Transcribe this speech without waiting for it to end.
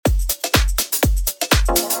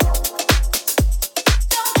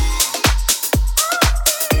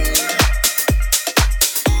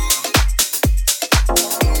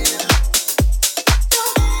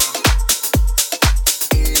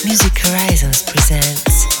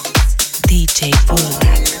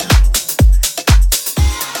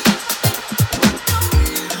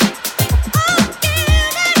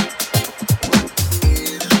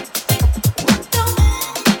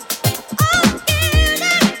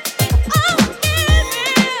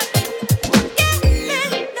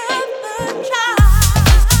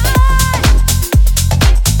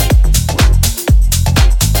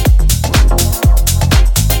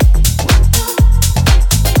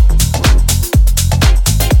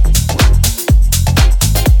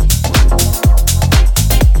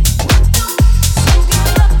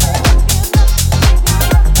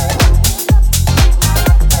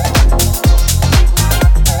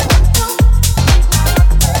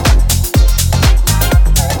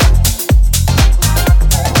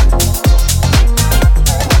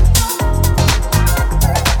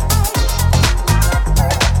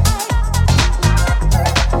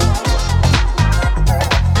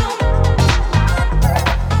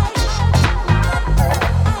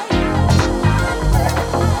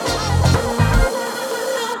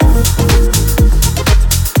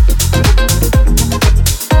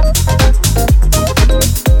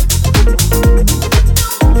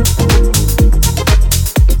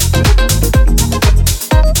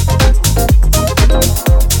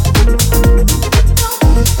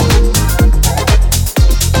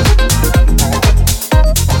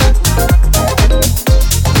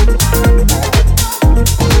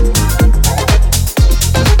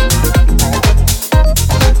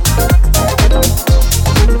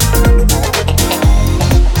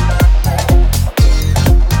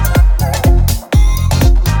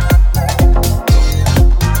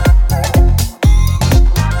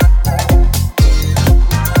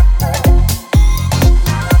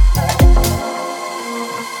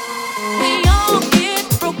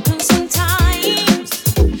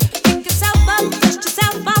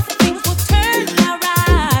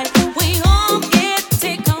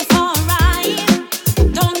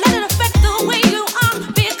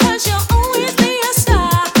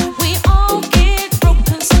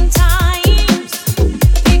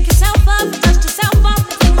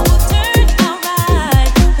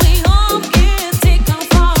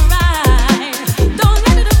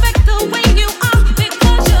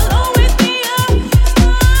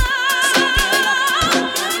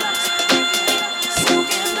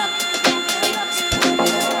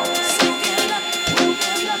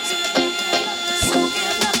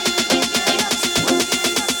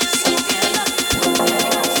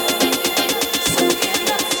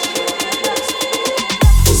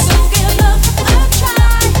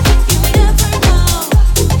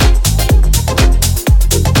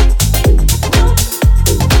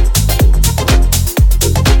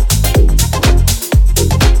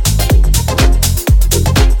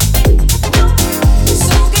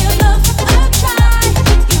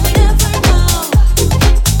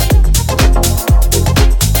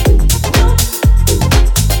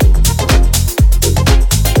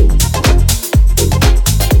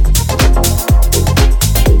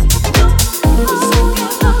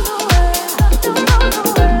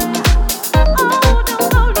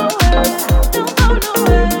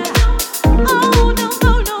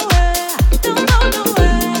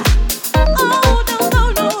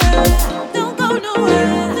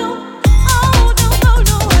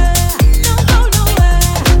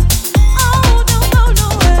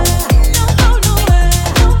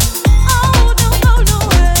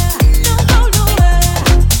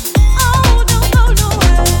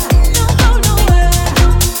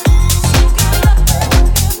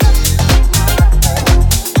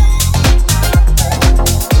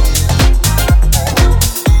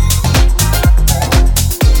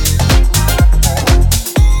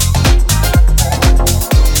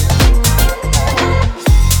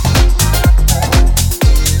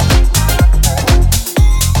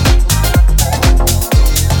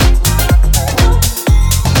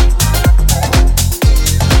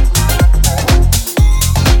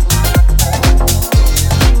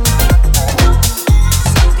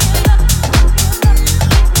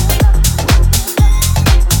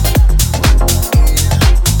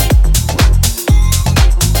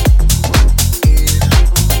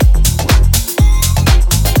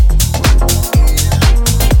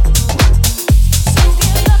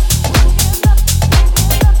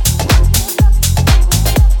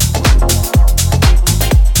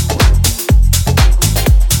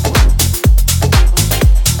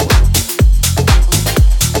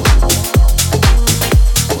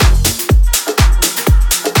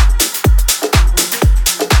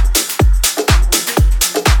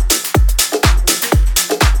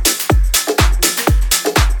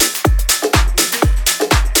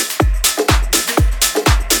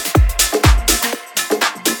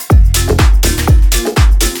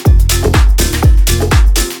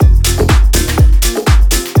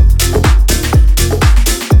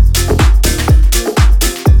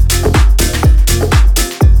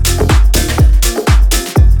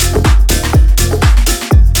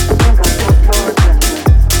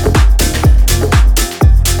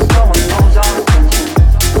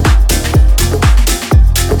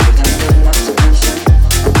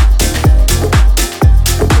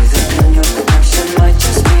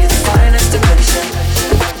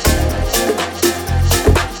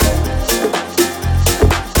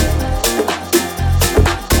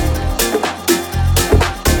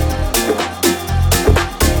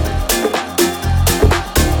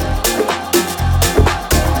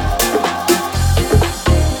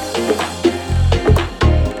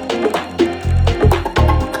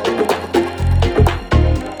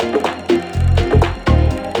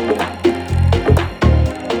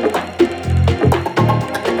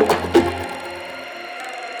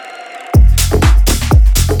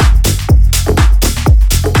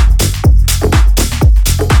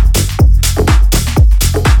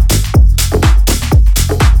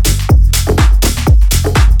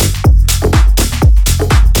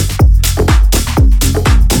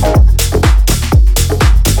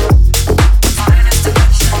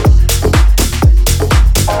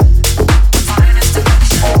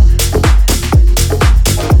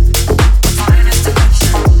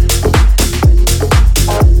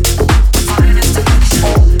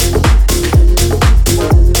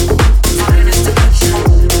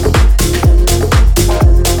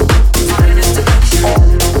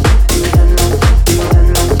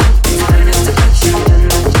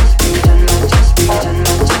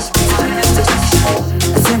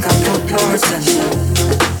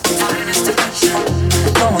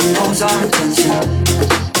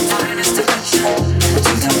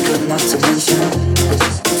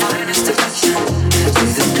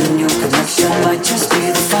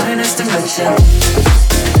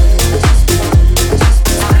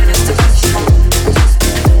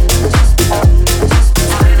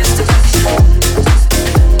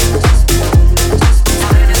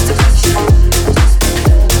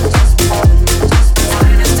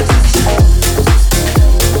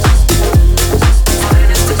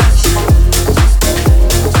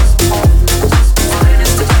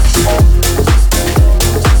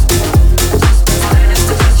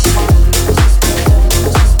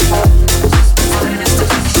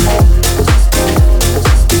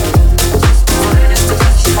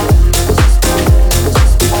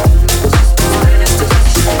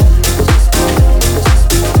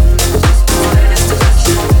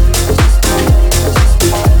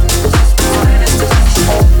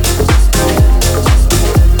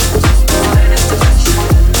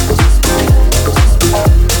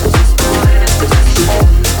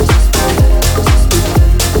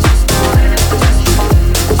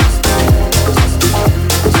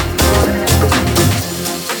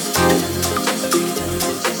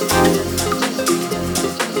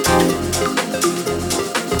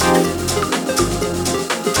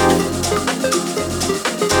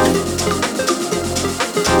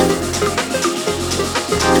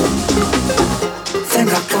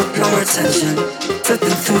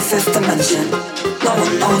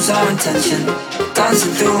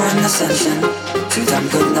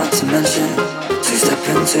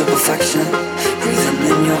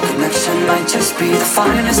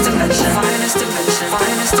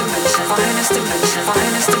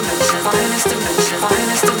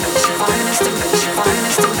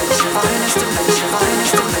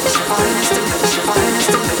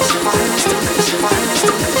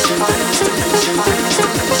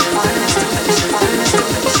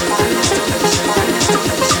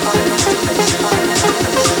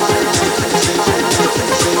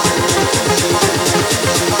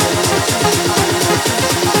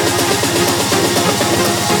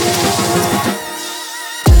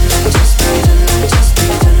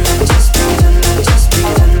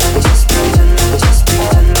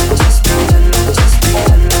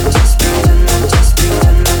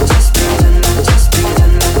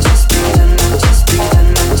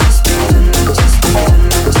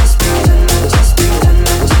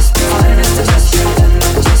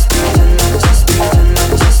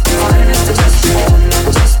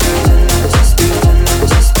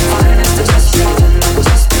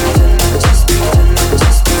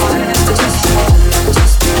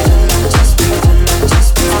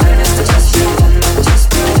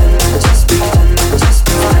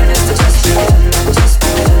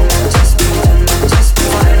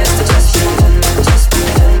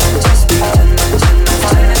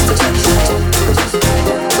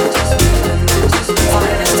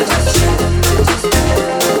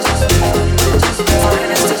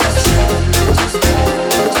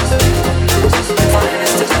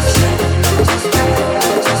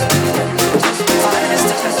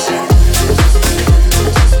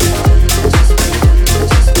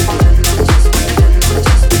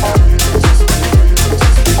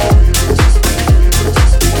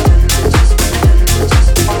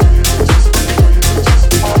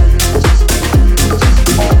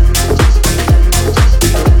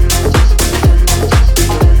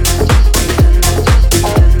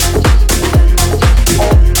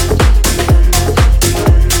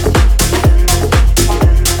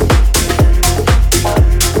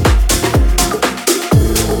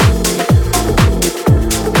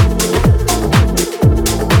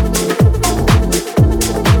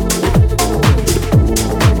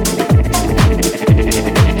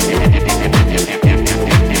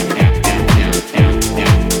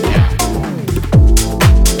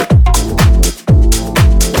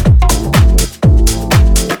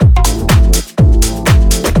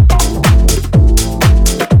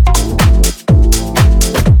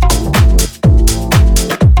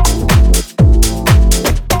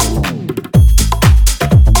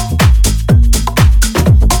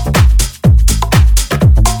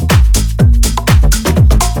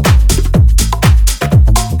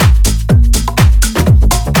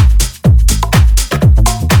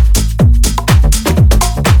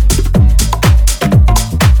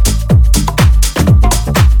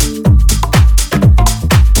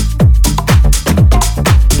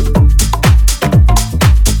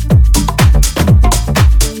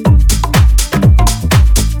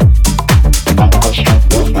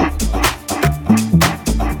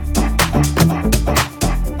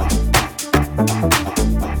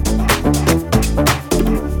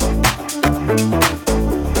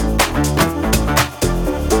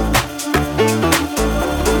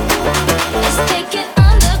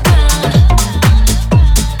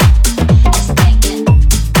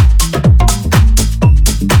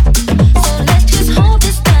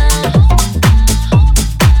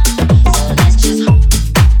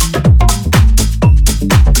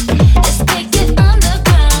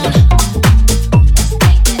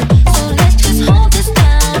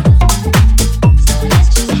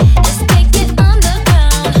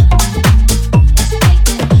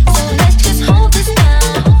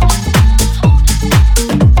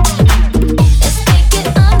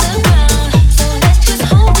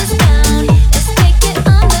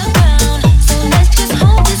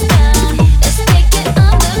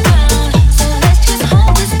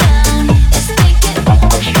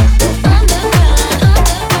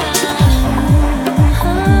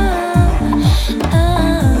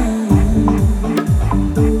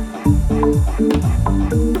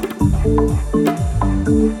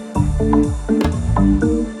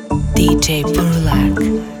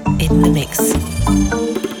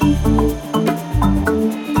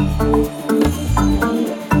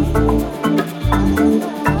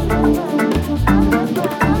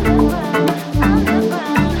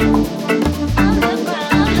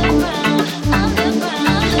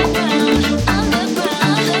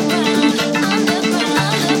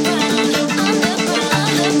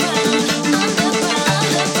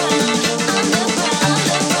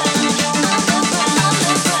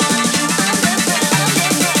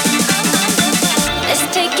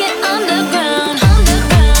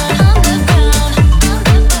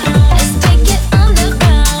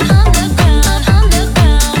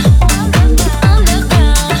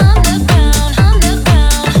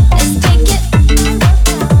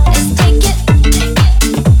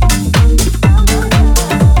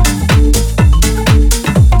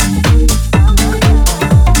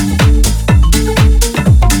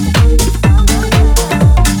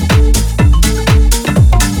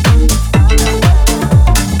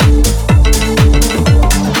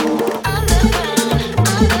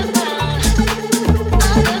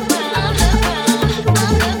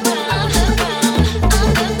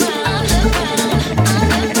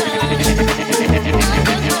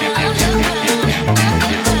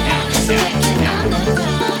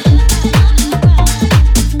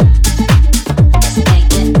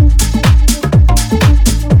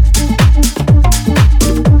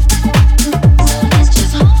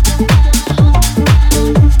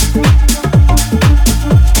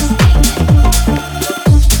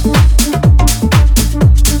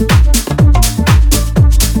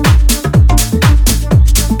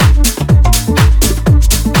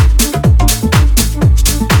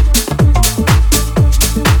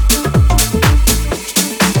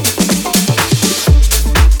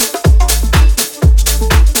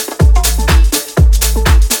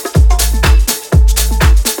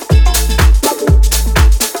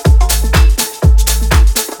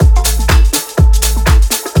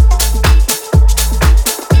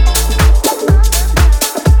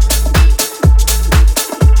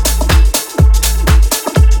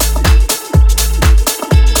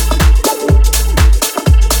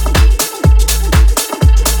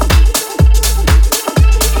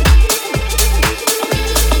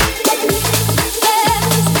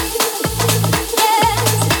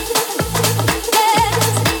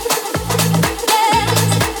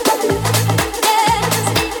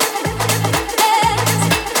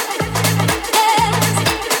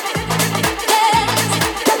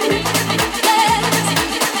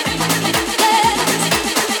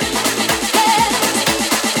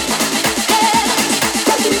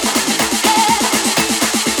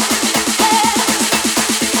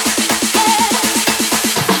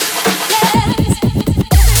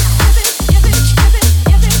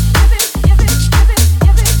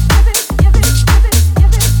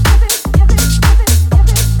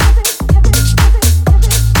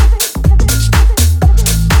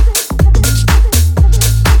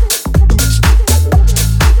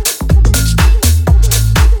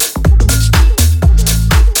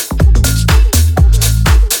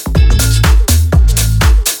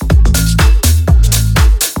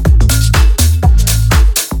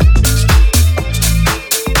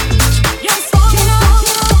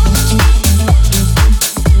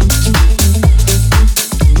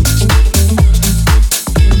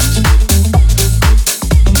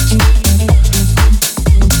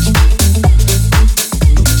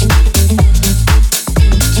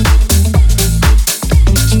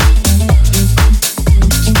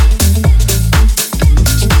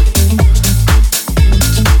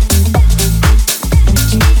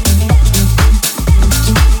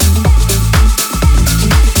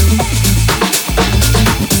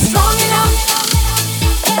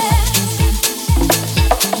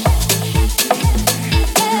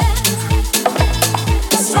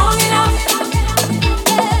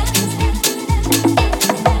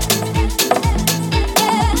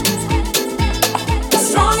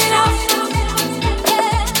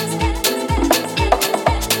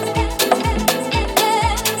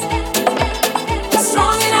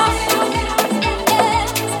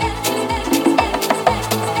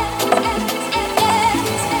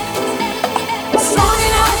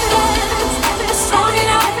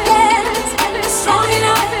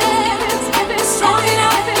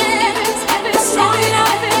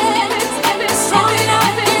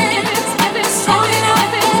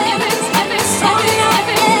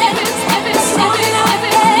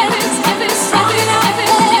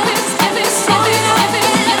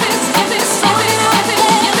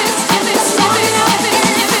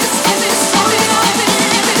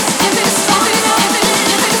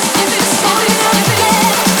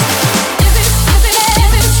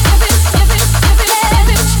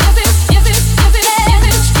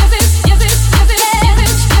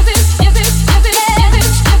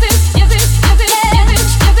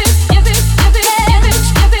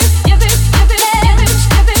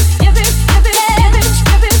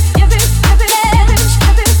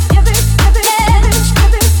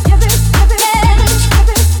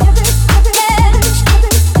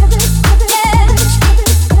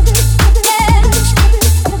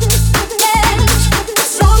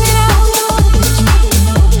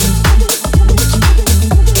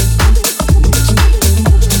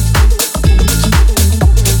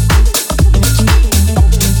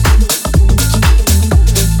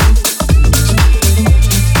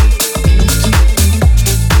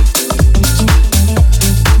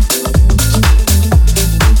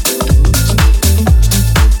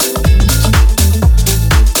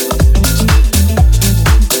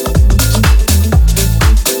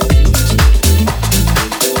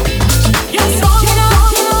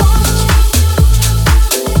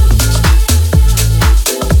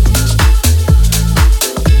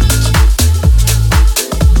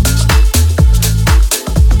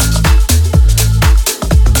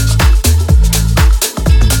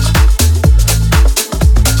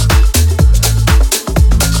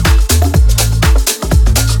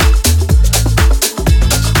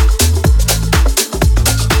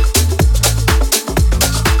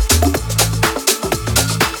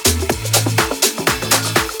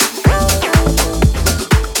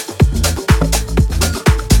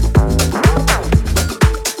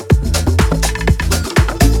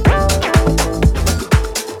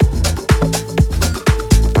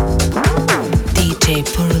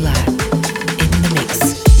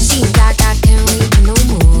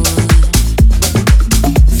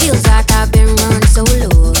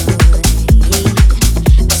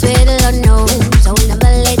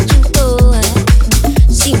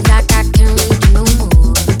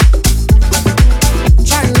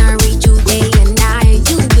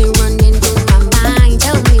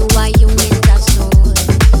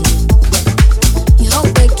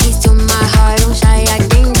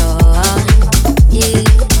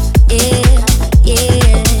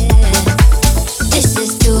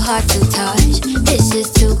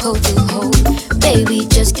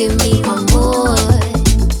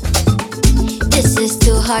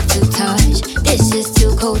hot to touch. This is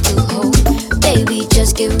too cold to hold. Baby,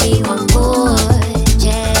 just give me one more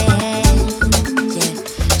chance. Yeah,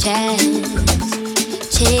 chance.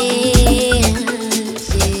 Chance.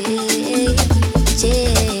 Yeah,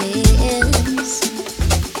 chance.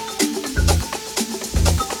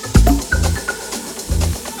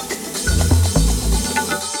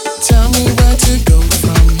 Tell me where to go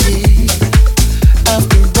from here.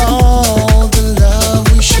 After all the love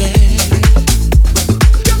we share.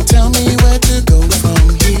 Tell me where to go from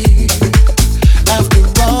here. After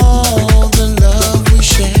all the love we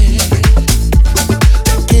share.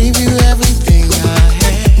 I gave you everything I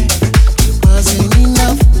had. It wasn't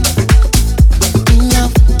enough.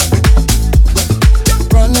 Enough.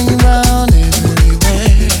 Running around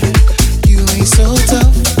everywhere. You ain't so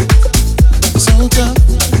tough. So tough.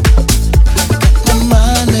 Got my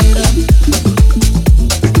mind made up.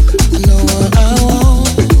 I know what I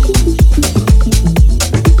want.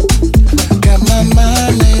 Got my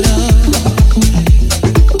mind made up.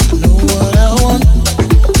 I know what I want.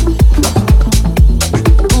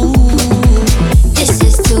 Ooh. This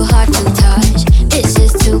is too hot to touch. This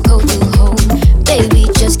is too cold to hold. Baby,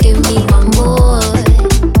 just give me one more.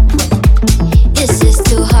 This is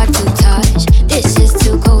too hot to touch. This is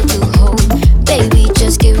too cold to hold. Baby,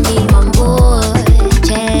 just give me one more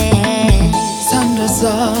chance. 산들서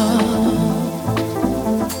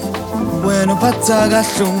외노 바다가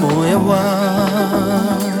쇼모에와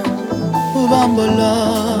우밤벌러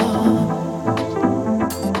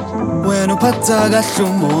외노 바다가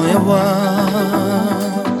쇼모에와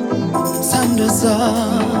산들서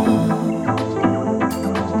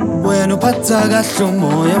외노 바다가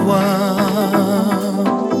쇼모에와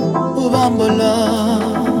우밤벌러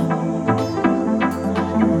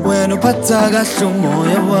외노 바다가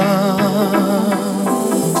쇼모에와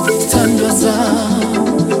산들서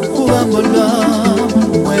우밤벌러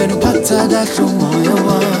외노 바다가 쇼모에와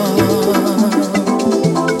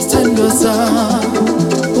산들서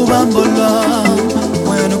우밤벌러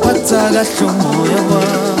외노 바다가 쇼모에와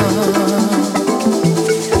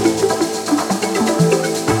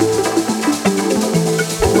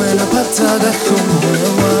외노 바다가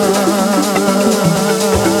쇼모에와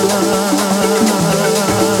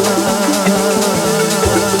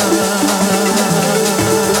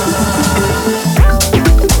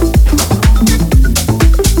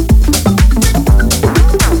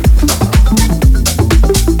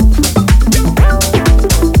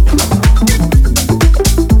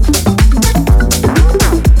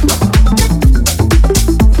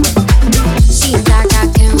Seems like I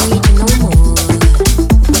can't reach you no more.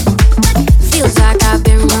 Feels like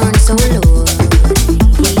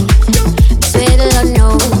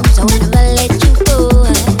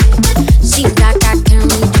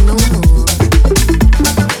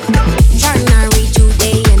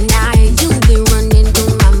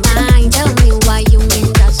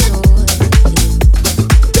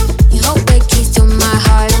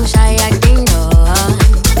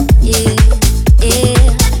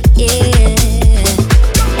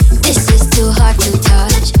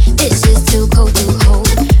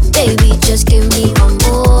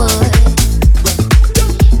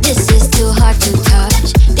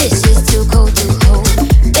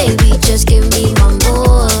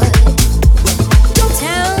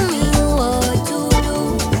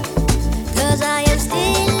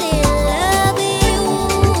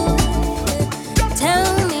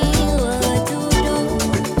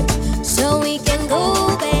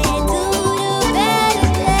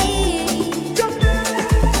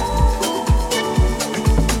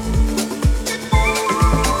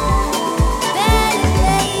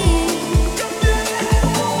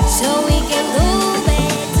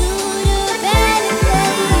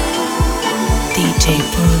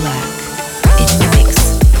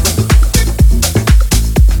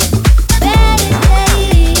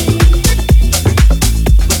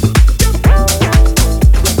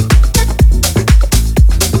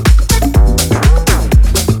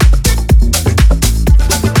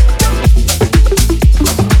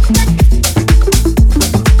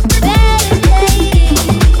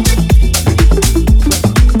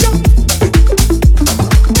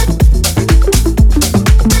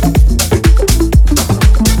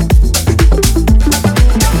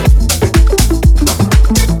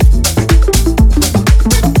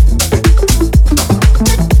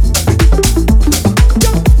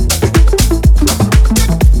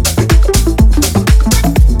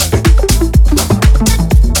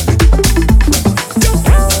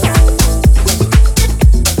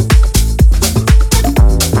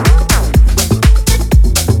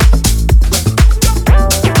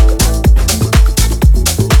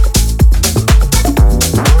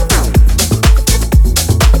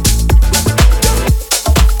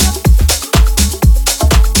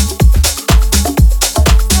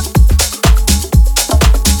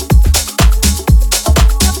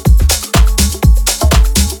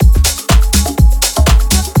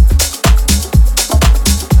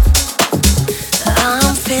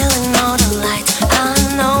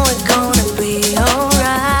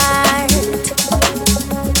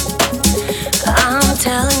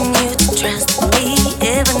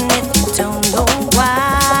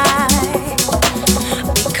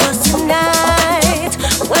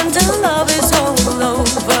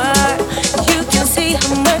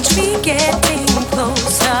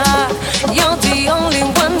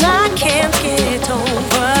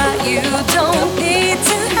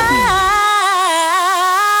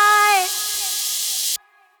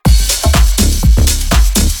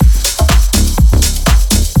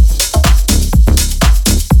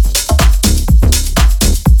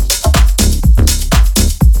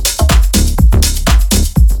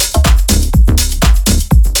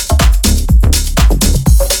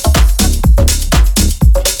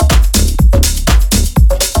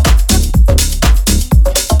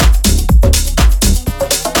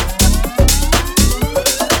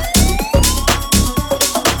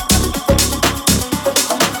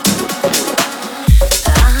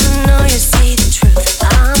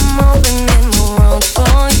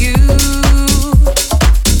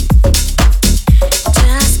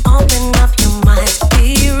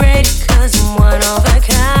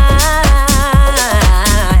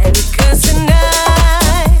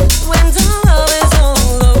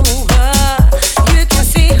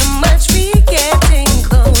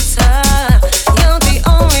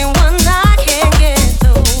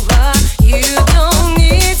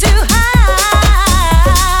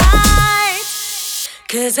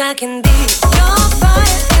I can be your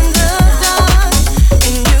fire in the dark,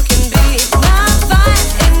 and you can be my fire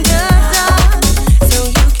in the dark, so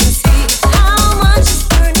you can see how much is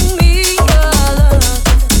burning me. Your love,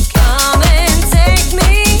 come and take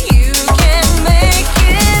me. You can make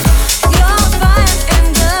it. Your fire in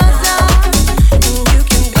the dark, and you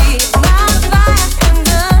can be my fire in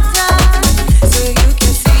the dark, so you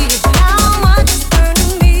can see how much is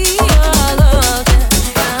burning me. Your love,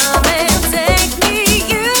 come and take me.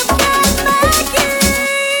 You can make it.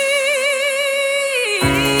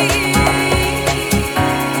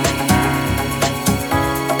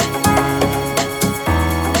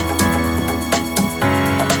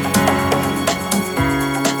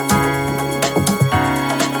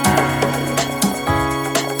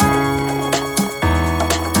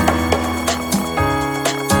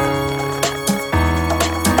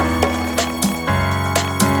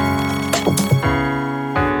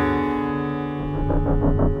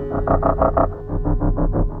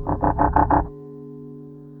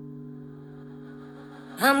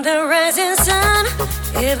 I'm the rising sun,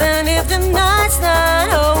 even if the night's not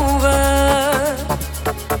over.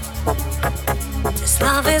 This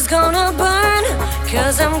love is gonna burn,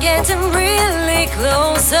 'cause I'm getting really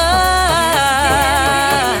closer.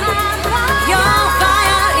 Your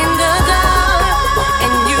fire in the dark,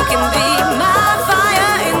 and you can be my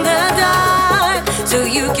fire in the dark, so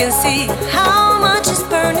you can see how much is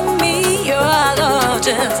burning me. Your love,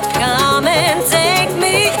 just come and take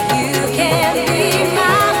me. You can be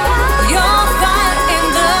my your fire in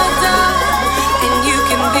the dark, and you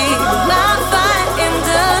can be my fire in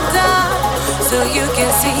the dark, so you can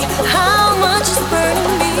see how much is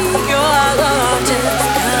burning me. Your love, just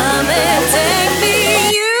come and take me.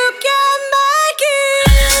 You can make it.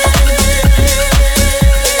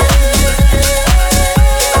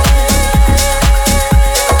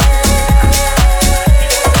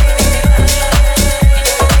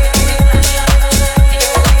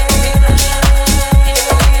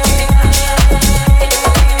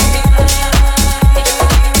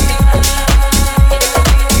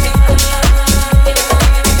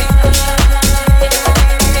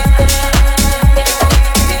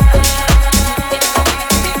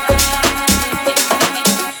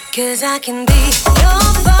 Cause I can be your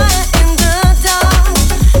fire in the dark,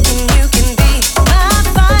 and you can be my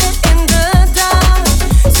fire in the dark,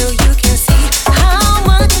 so you can see how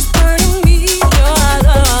much is burning me. Your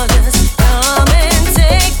love, just come and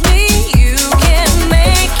take me. You can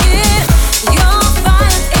make it. Your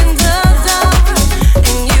fire in the dark,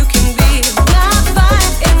 and you can be my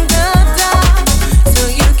fire in the dark, so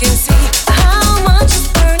you can see how much is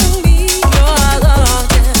burning me. Your love,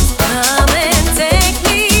 just come and take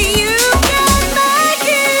me. You can make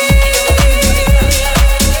it.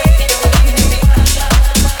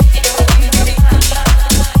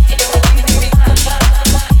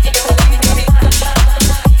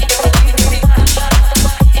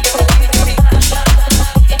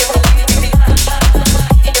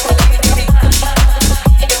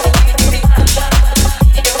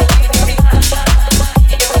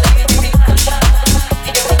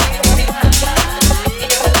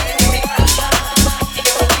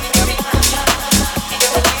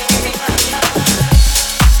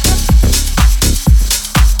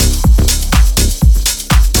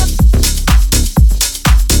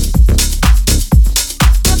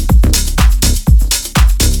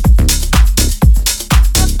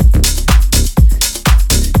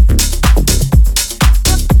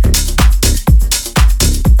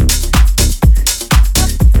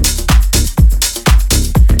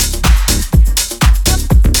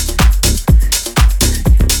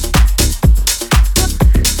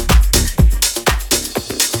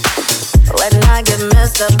 When I get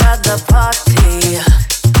messed up at the party,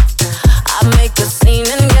 I make a scene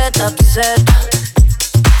and get upset.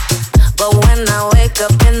 But when I wake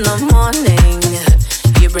up in the morning,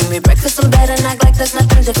 you bring me breakfast in bed and act like there's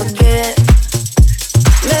nothing to forget.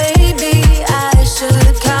 Maybe I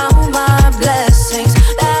should count my blessings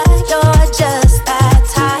that you're just that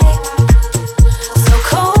type. So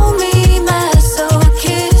call me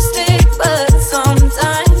masochistic, but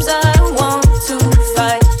sometimes I want to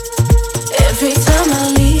fight. Every time I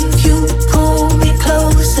leave, you pull me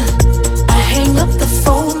closer. I hang up the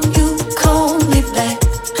phone, you call me back.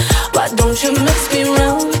 Why don't you mix me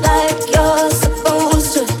round like you're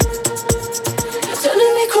supposed to? You're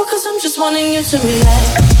turning me cool 'cause I'm just wanting you to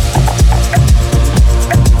relax.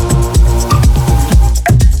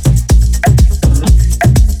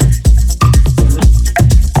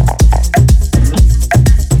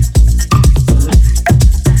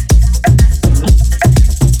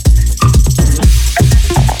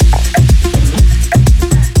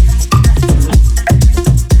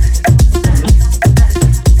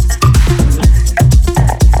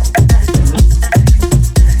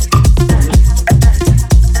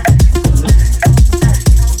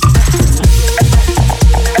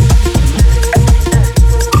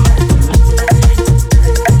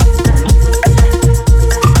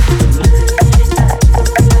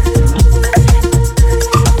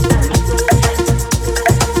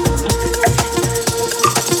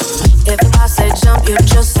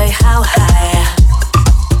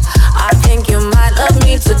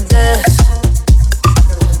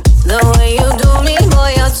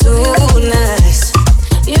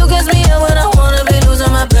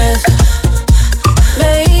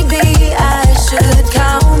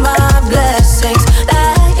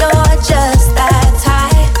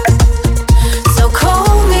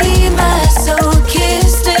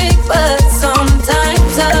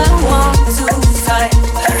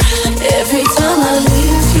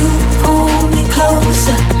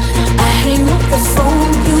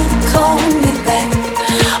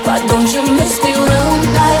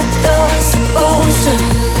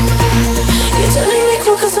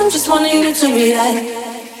 react.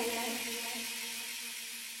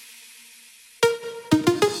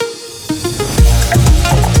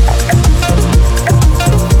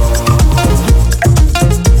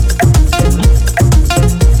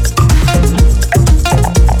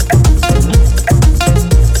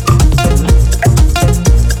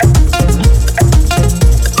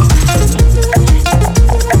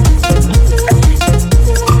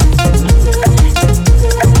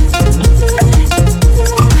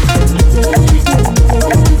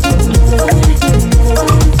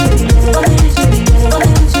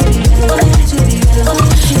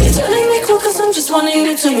 Wanting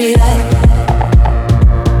you to react.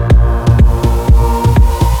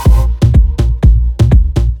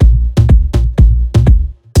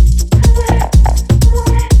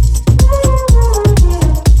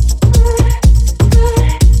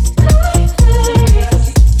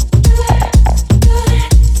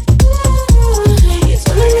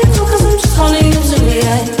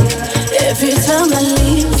 Every time I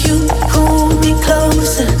leave, you pull me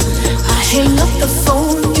closer. I hang up the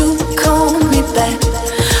phone, you call me back.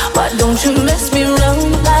 Why don't you mess me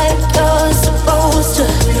around like you're supposed to?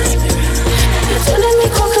 You're telling me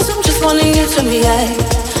cool cause I'm just wanting you to react.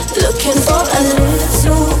 Looking for a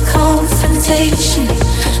little confrontation.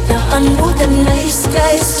 Now I know that nice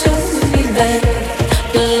guys turn me back.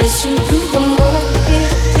 But listen to the more it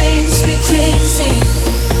makes me crazy.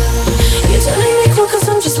 You're telling me cool cause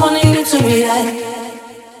I'm just wanting you to react.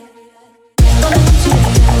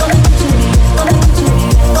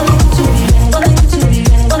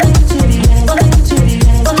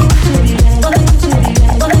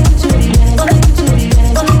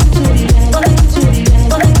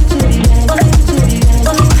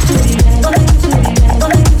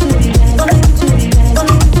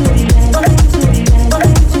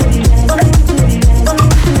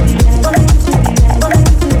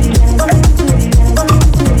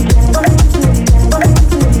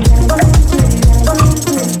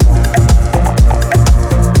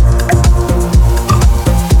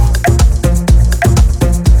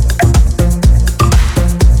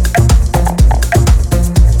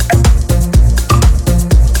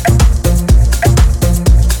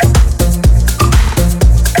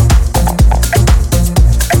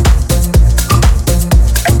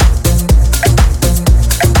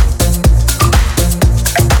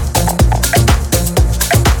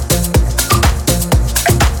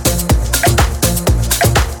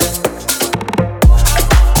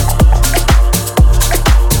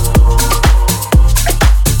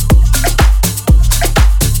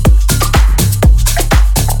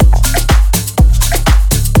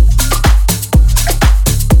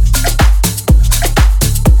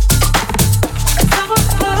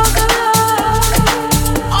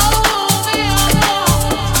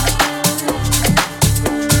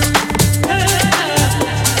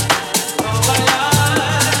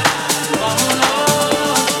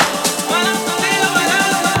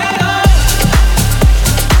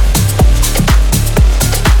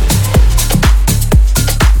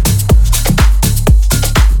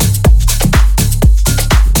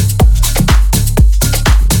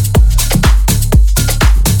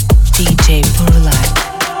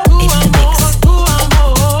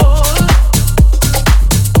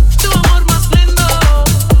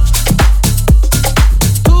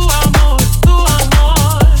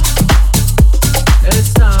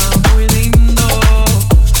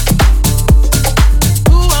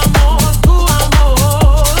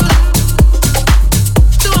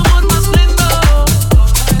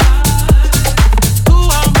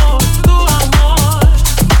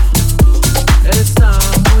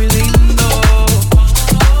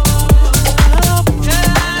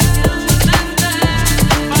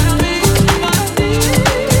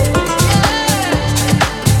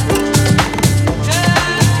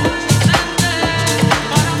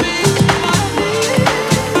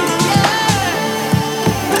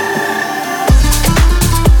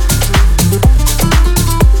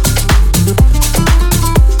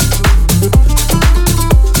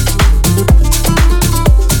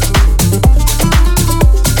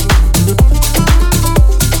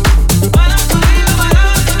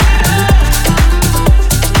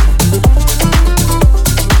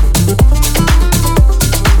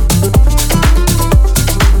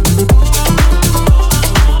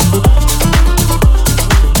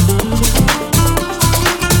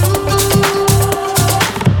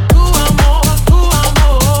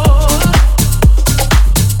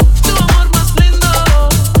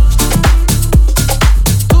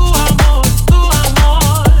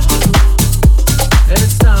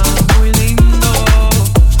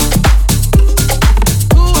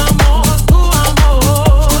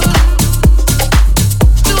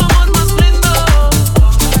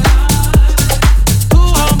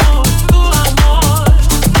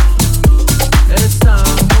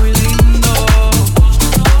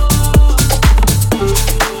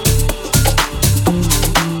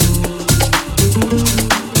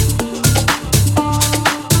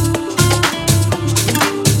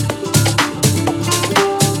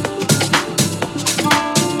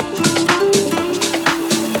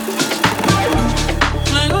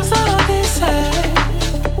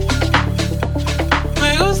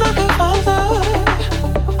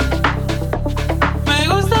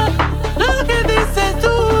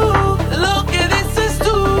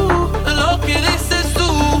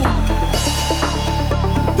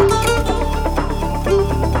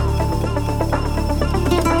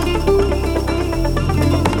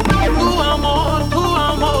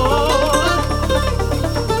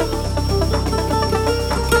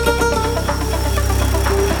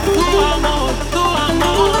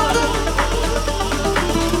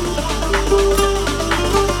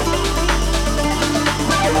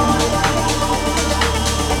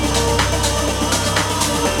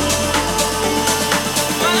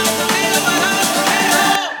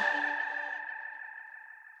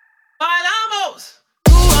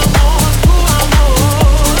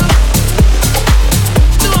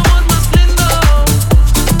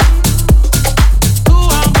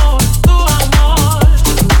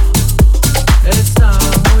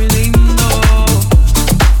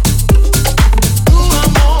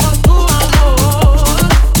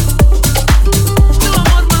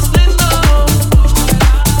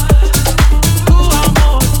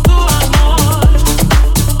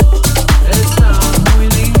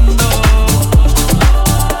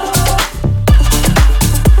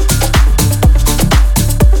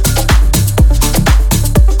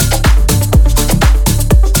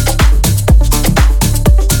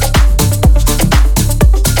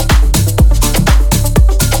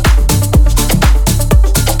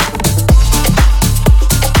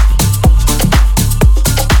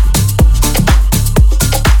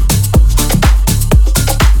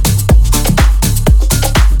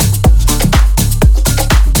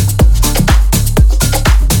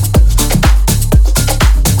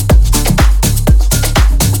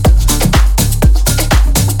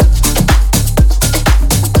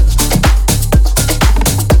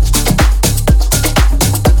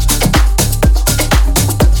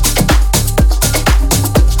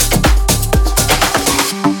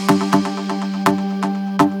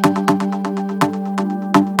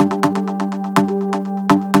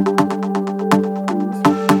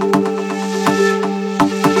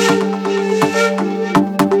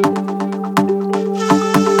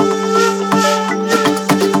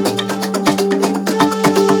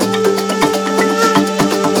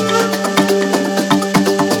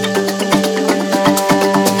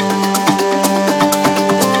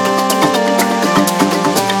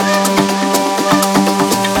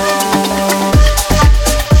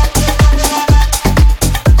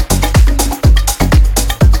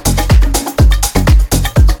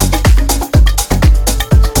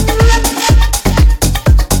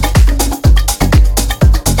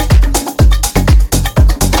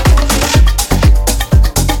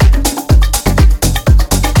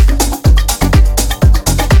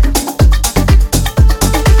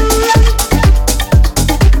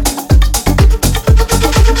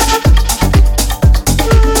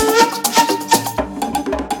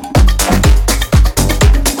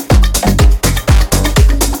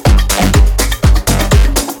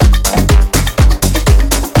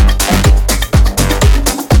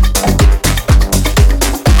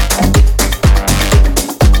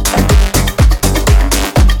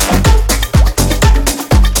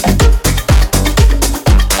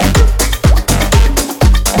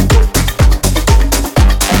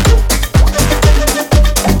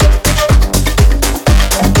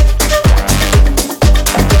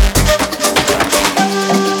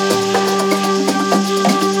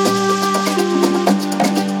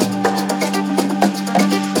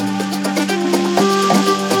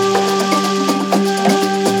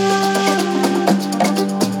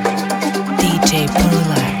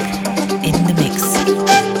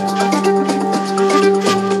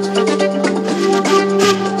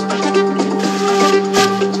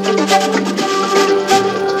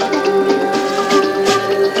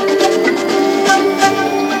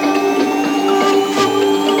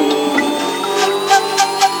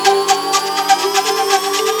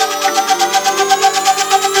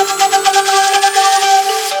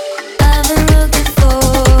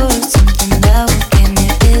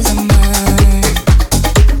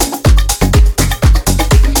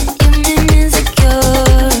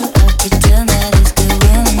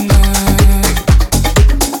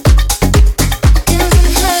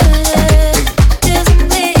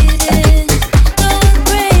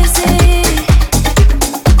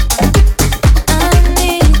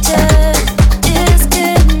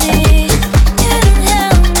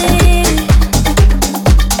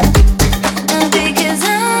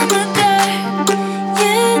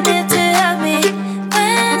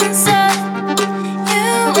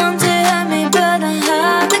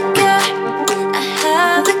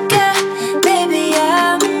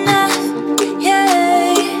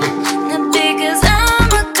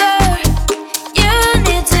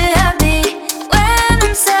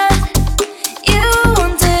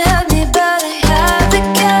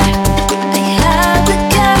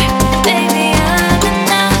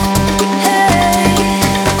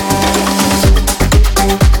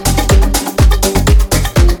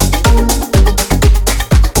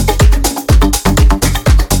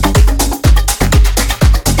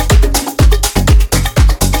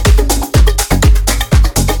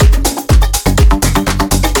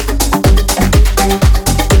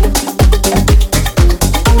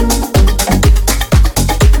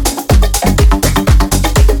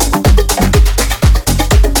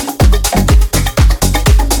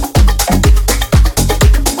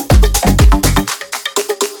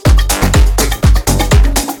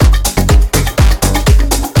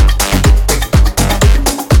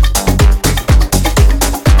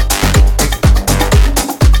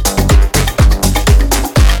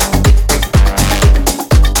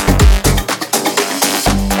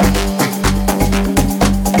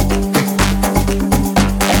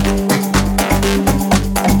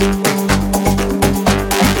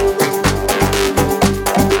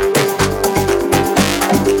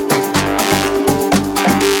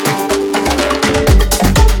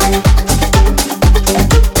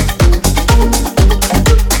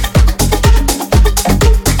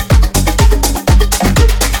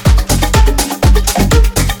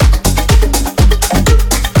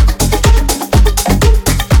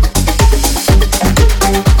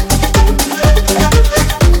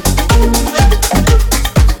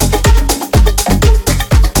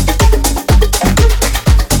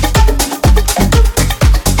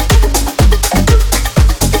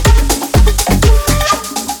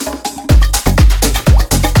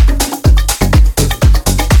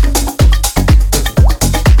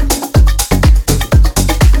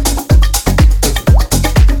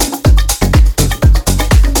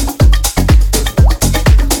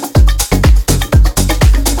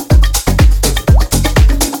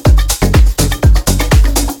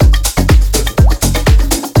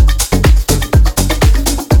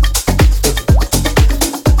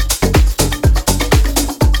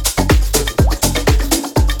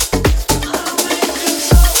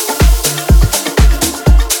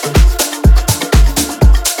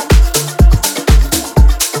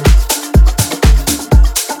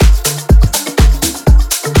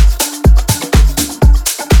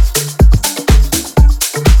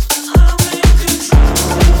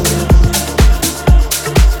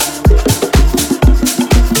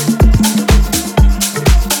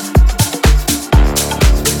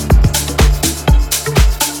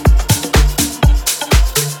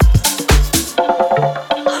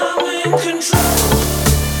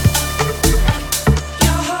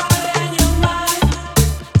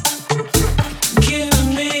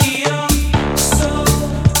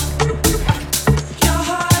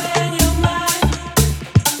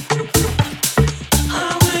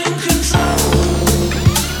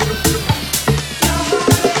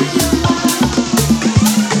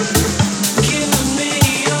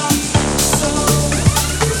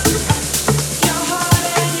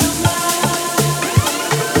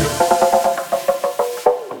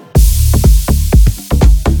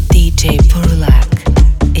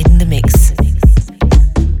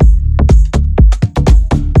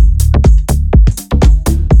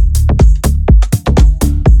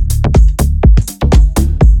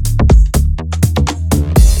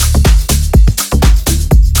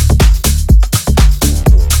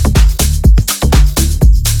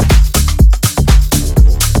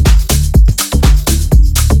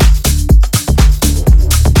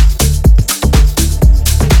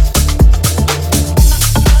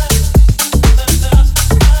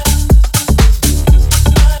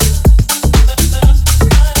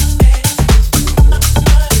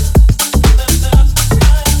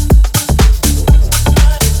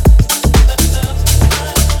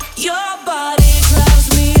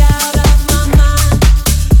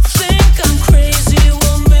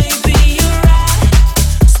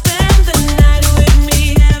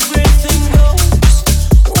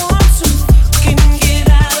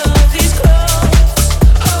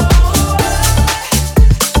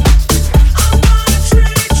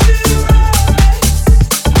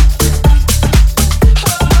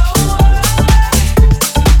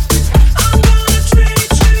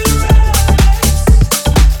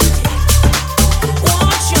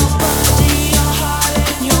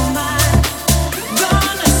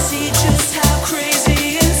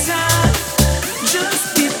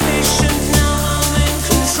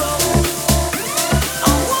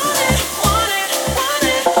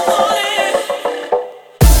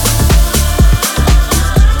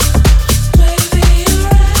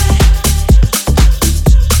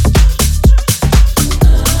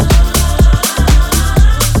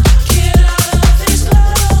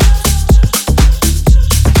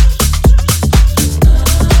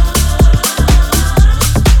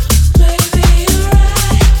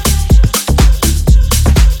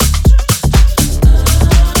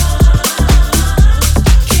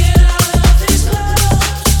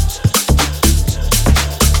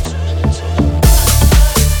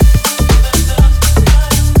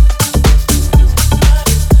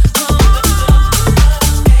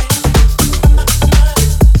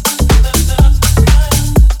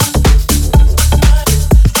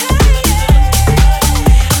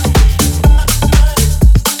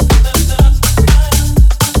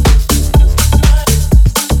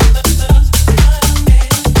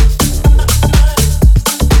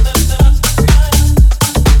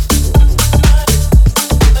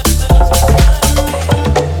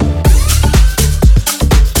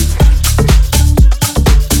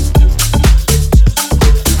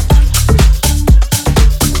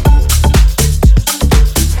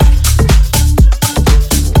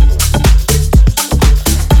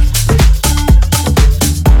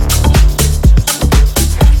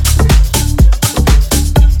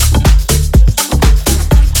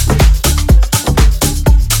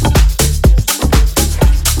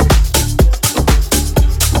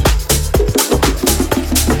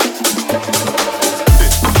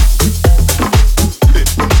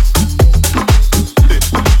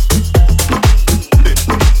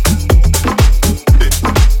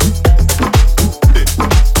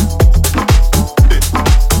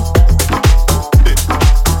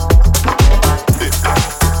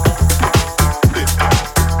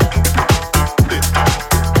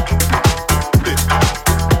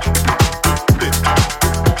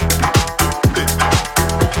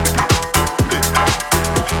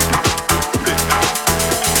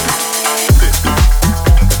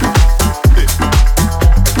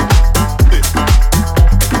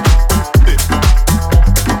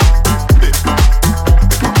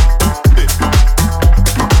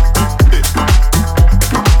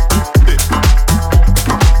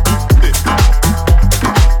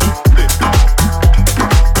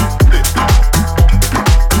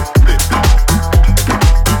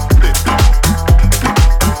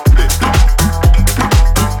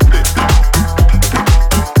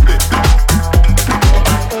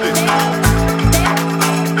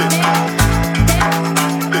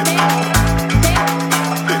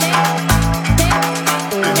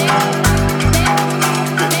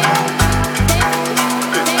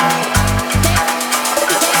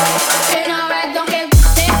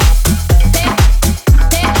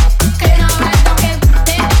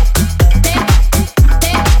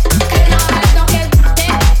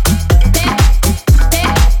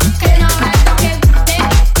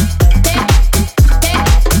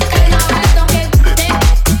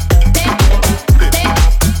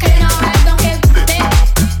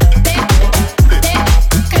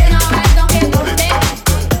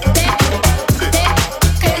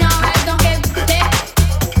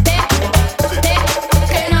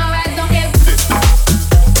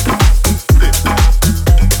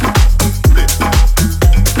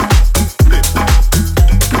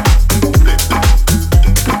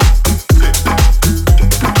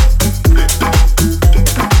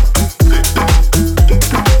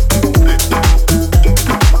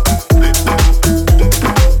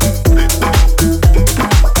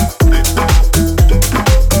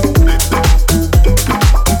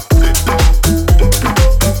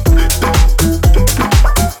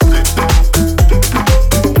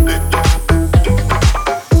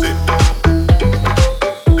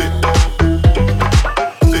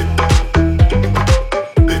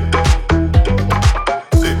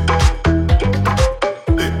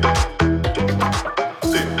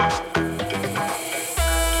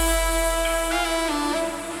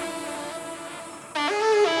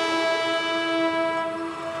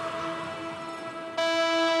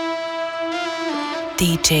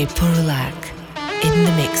 DJ Purlak in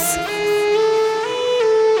the mix.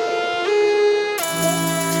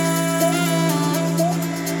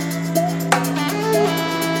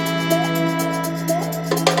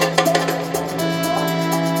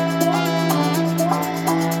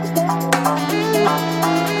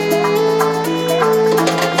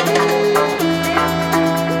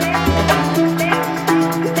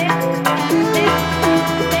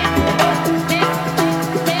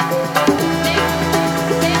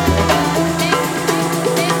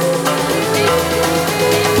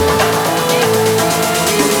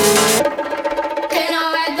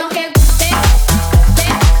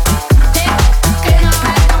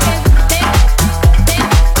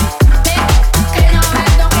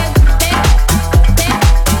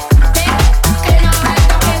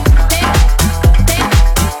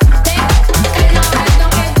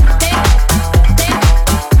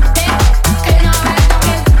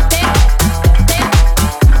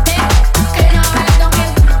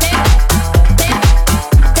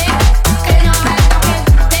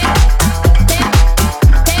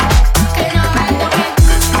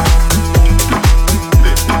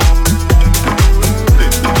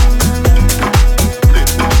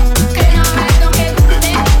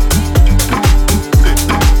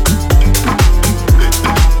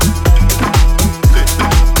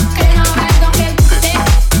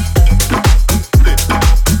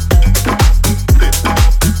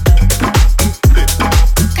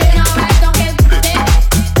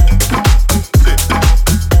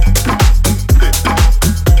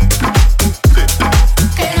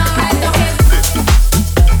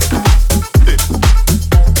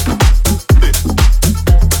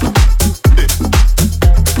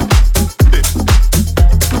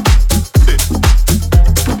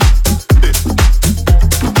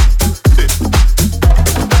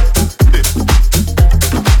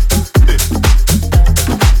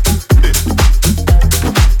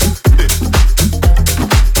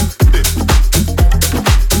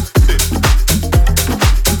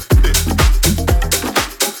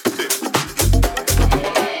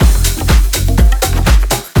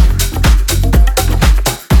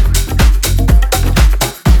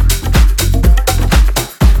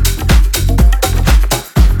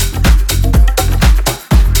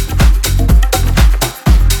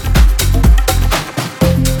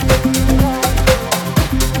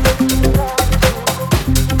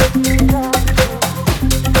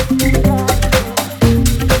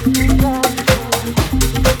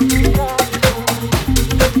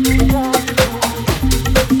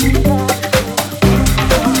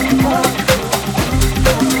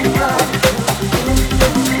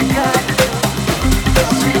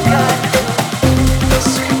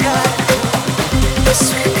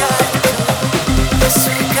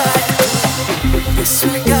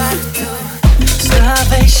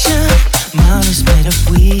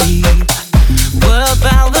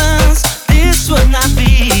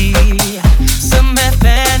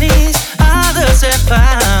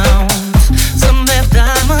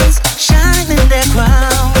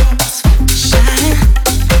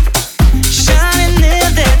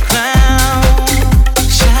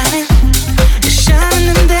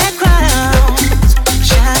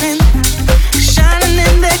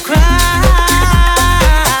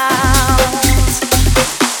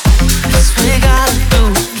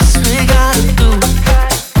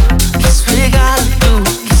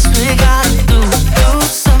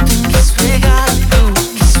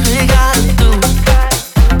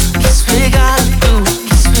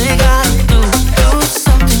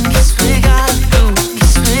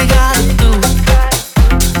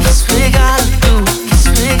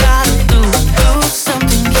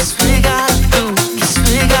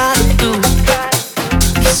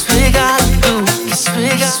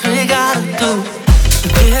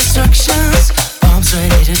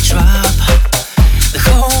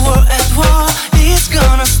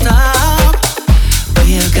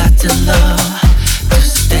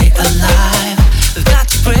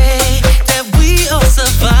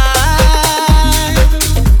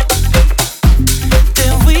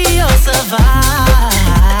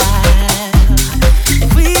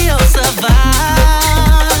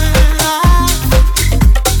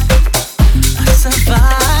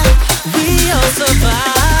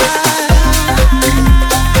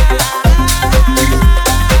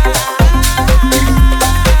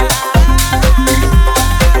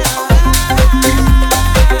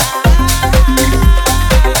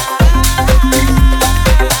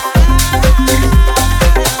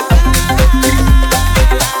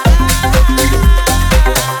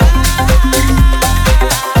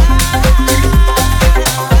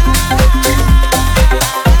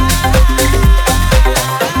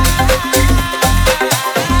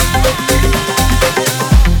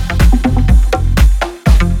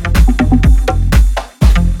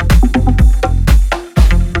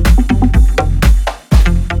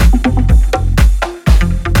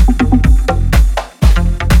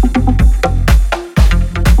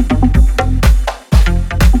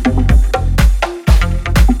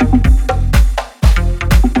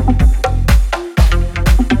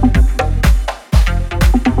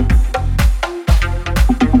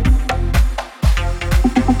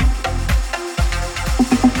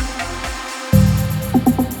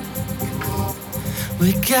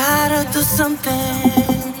 gotta do something.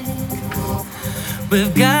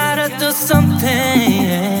 We've gotta do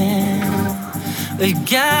something. We've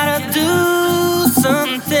gotta do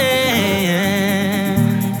something.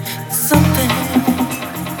 Something.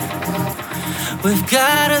 We've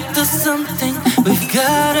gotta do something. We've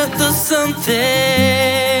gotta do something.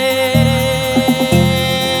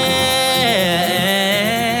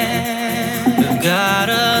 We've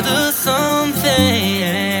gotta do something.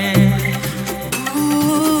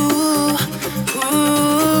 Ooh, ooh,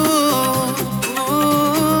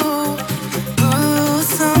 ooh, ooh,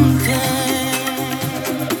 something.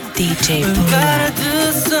 DJ We've gotta Purlac do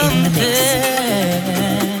in the mix. something.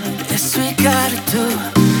 Yes, we gotta do.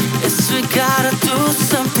 Yes, we gotta do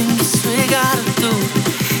something. Yes, we gotta do.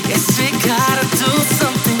 Yes, we gotta do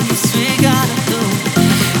something. Yes, we gotta do.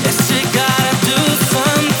 Yes, we gotta do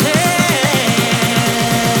something.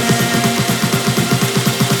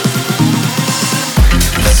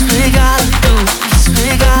 Yes, we gotta do. Yes, we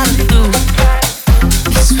gotta do.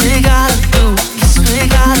 Yes, we gotta do. Yes, we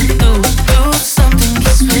gotta do. Do something.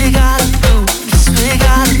 Yes, we gotta do. Yes, we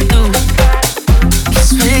gotta do. Yes,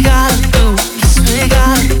 we gotta do. Yes, we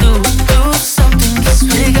gotta do. Do something. Yes,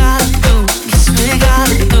 we gotta do. Yes, we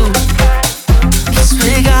gotta do. Yes,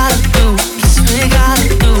 we gotta do. Yes, we gotta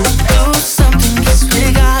do. Do something. Yes, we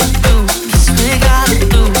gotta do. Yes, we gotta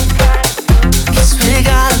do. Yes, we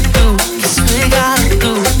gotta do. Yes, we gotta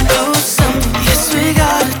do. Do something. Yes, we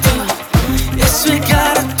gotta do. Yes, we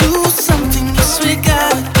gotta do something. Yes, we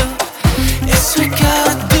gotta do. Yes, we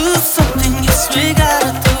gotta do something. Yes, we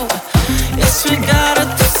gotta do. Yes, we gotta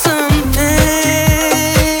do something.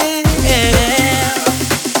 Yeah.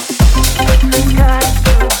 We gotta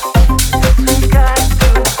do. We gotta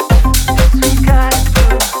do. We gotta do.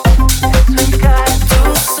 We gotta do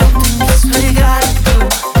something. Yes, we gotta do.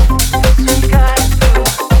 We gotta do.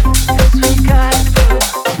 We gotta do.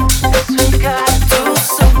 We gotta do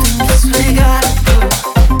something. Yes, we gotta do.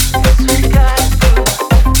 We gotta do.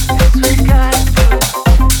 We gotta do.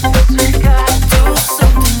 We gotta do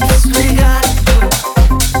something. Yes, we gotta do.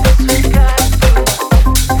 We gotta do.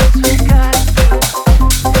 We gotta do.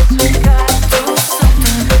 We gotta do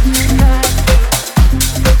something. We gotta do.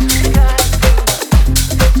 We gotta do.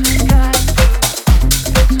 We gotta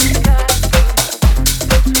do. We gotta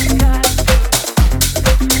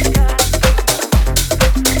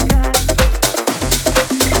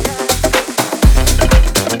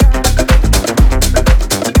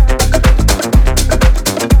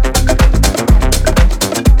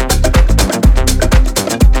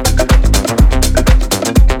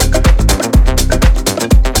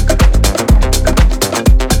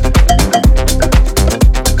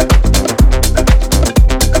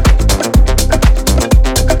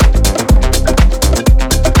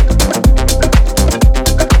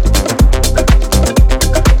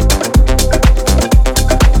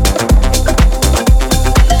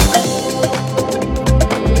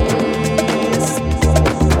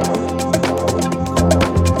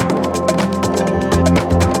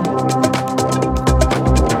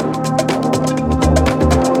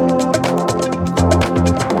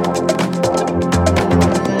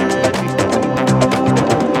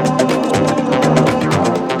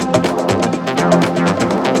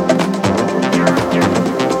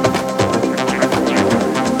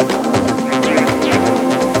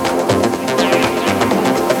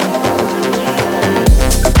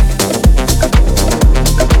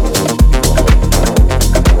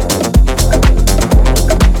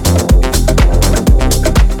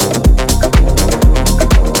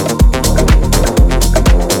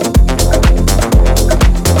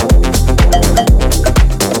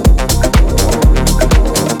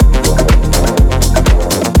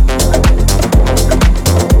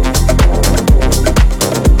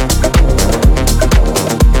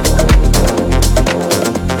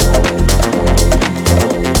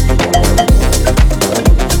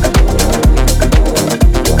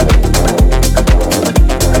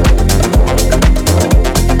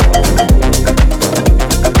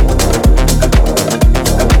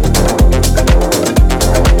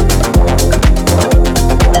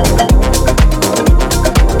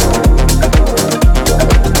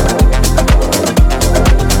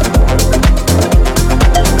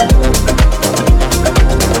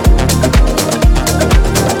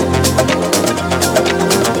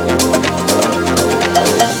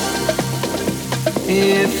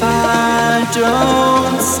If I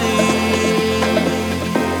don't see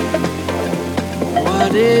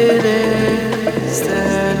what it is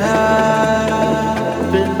that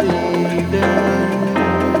I believe in,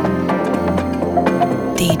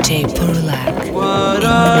 DJ Purlac what in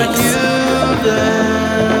are the mix. you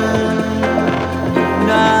then? If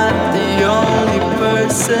not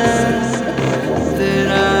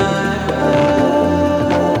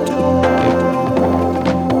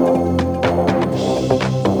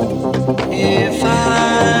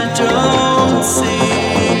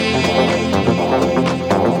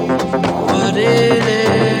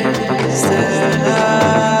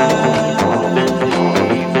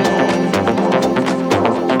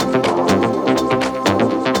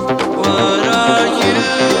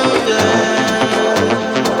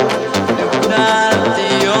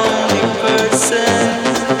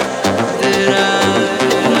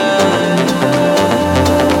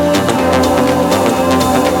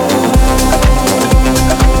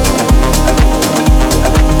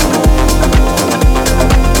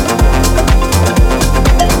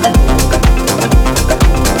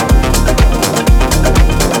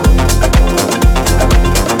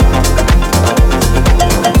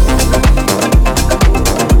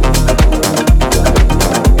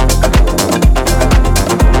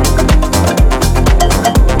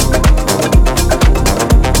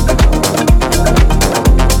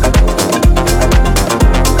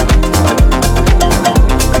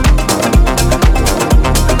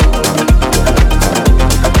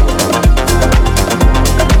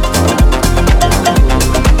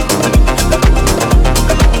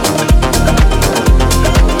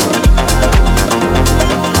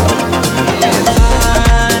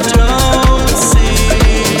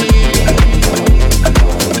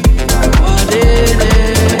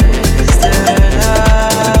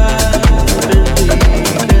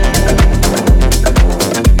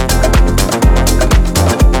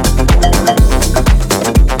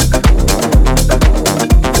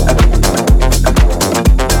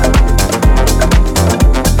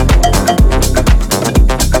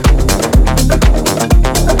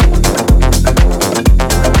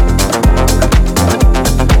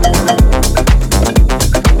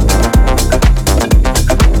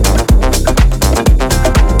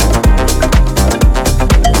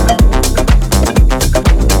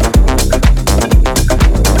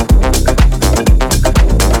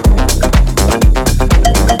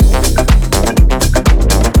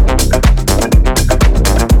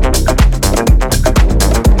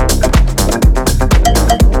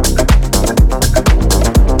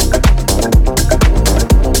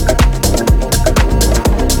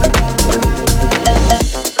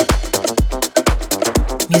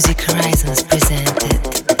Music Horizons presented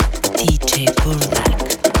DJ Burlak.